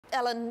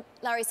Ellen,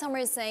 Larry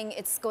Summers is saying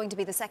it's going to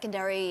be the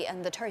secondary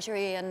and the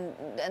tertiary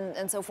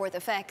and so forth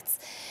effects.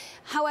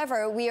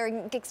 However, we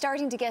are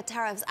starting to get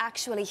tariffs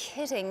actually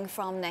hitting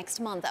from next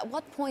month. At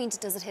what point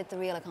does it hit the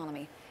real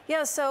economy?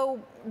 Yeah, so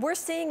we're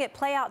seeing it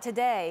play out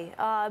today.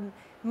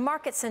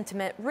 Market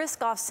sentiment,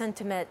 risk-off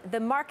sentiment, the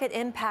market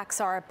impacts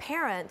are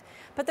apparent,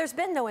 but there's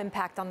been no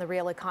impact on the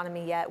real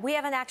economy yet. We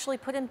haven't actually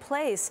put in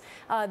place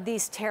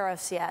these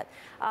tariffs yet.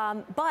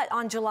 But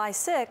on July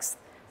 6th,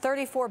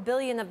 34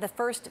 billion of the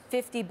first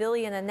 50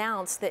 billion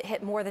announced that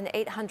hit more than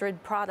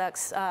 800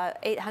 products,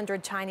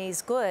 800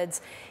 Chinese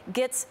goods,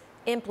 gets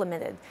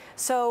implemented.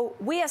 So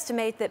we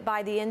estimate that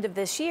by the end of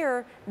this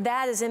year,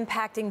 that is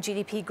impacting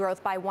GDP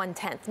growth by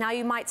 1/10. Now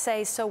you might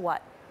say, so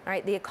what? All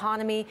right, the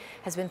economy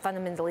has been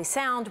fundamentally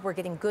sound. We're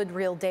getting good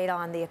real data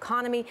on the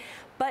economy,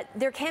 but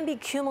there can be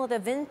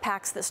cumulative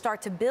impacts that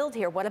start to build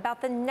here. What about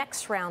the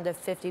next round of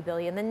 50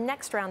 billion, the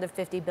next round of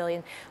 50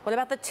 billion? What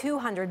about the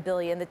 200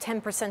 billion, the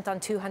 10% on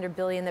 200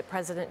 billion that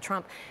President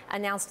Trump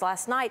announced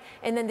last night?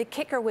 And then the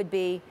kicker would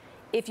be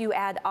if you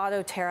add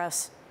auto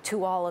tariffs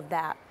to all of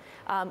that,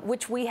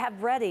 which we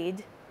have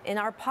readied in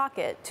our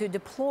pocket to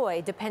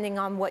deploy depending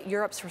on what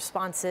Europe's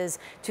response is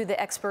to the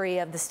expiry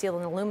of the steel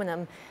and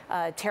aluminum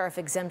tariff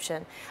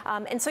exemption.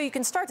 And so you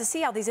can start to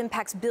see how these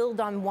impacts build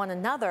on one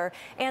another.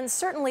 And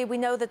certainly we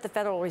know that the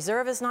Federal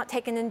Reserve has not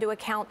taken into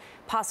account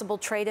possible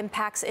trade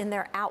impacts in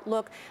their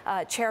outlook.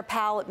 Chair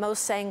Powell at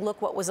most saying,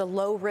 look, what was a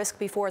low risk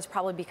before has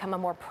probably become a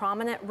more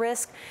prominent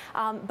risk.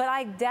 But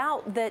I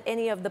doubt that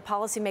any of the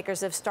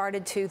policymakers have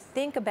started to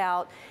think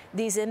about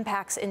these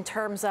impacts in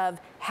terms of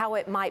how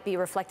it might be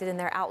reflected in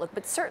their outlook.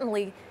 But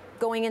certainly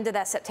going into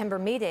that September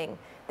meeting,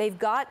 they've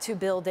got to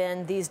build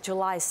in these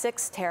July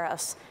 6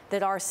 tariffs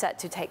that are set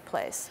to take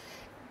place.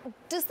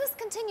 Does this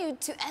continue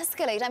to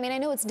escalate? I mean, I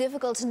know it's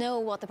difficult to know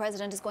what the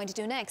president is going to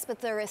do next, but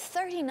there are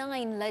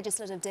 39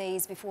 legislative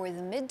days before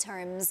the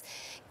midterms.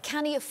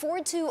 Can he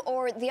afford to,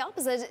 or the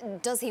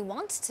opposite, does he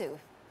want to?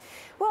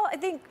 Well, I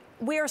think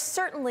we are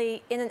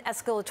certainly in an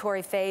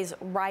escalatory phase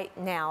right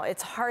now.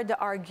 It's hard to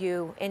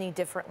argue any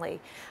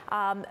differently.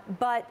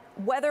 But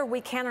whether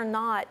we can or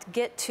not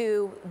get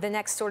to the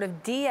next sort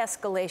of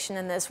de-escalation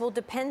in this will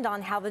depend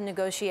on how the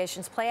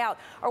negotiations play out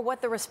or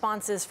what the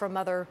response is from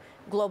other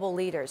global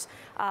leaders.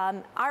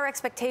 Our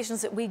expectation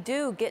is that we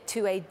do get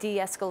to a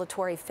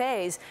de-escalatory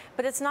phase,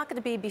 but it's not going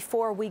to be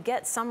before we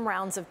get some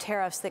rounds of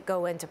tariffs that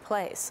go into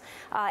place.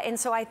 And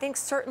so I think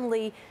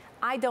certainly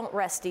I don't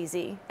rest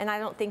easy, and I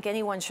don't think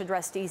anyone should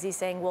rest easy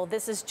saying, well,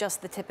 this is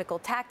just the typical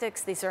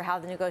tactics. These are how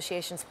the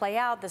negotiations play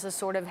out. This is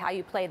sort of how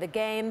you play the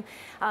game.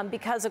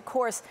 Because, of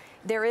course,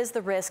 there is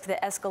the risk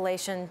that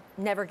escalation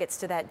never gets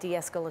to that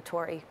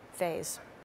de-escalatory phase.